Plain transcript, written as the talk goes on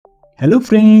Hello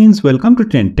friends, welcome to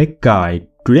Trend Tech Guide.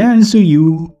 Today I'll show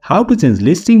you how to change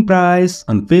listing price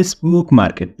on Facebook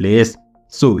Marketplace.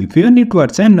 So if you are new to our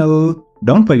channel,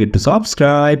 don't forget to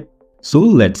subscribe. So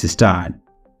let's start.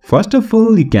 First of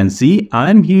all, you can see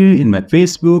I'm here in my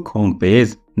Facebook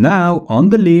homepage. Now on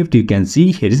the left you can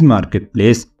see here is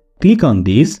Marketplace. Click on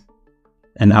this.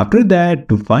 And after that,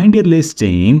 to find your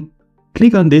listing,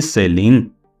 click on this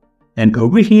selling. And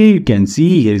over here you can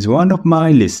see here is one of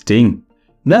my listing.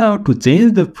 Now to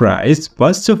change the price,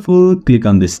 first of all click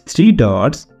on this three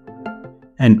dots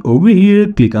and over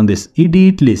here click on this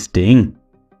edit listing.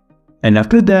 And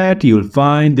after that you will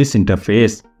find this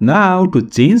interface. Now to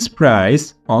change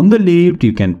price, on the left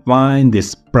you can find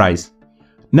this price.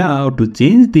 Now to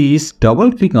change this,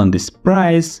 double click on this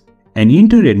price and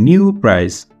enter a new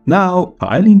price. Now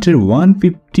I'll enter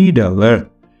 $150.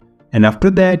 And after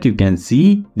that you can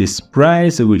see this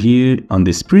price over here on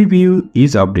this preview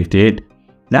is updated.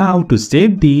 Now to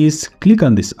save this, click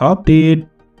on this update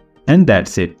and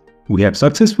that's it. We have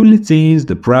successfully changed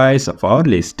the price of our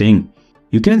listing.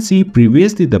 You can see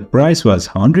previously the price was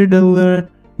 $100,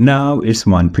 now it's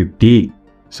 $150.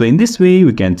 So in this way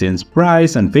we can change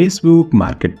price on Facebook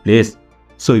Marketplace.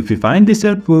 So if you find this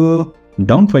helpful,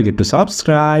 don't forget to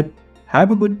subscribe.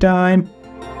 Have a good time.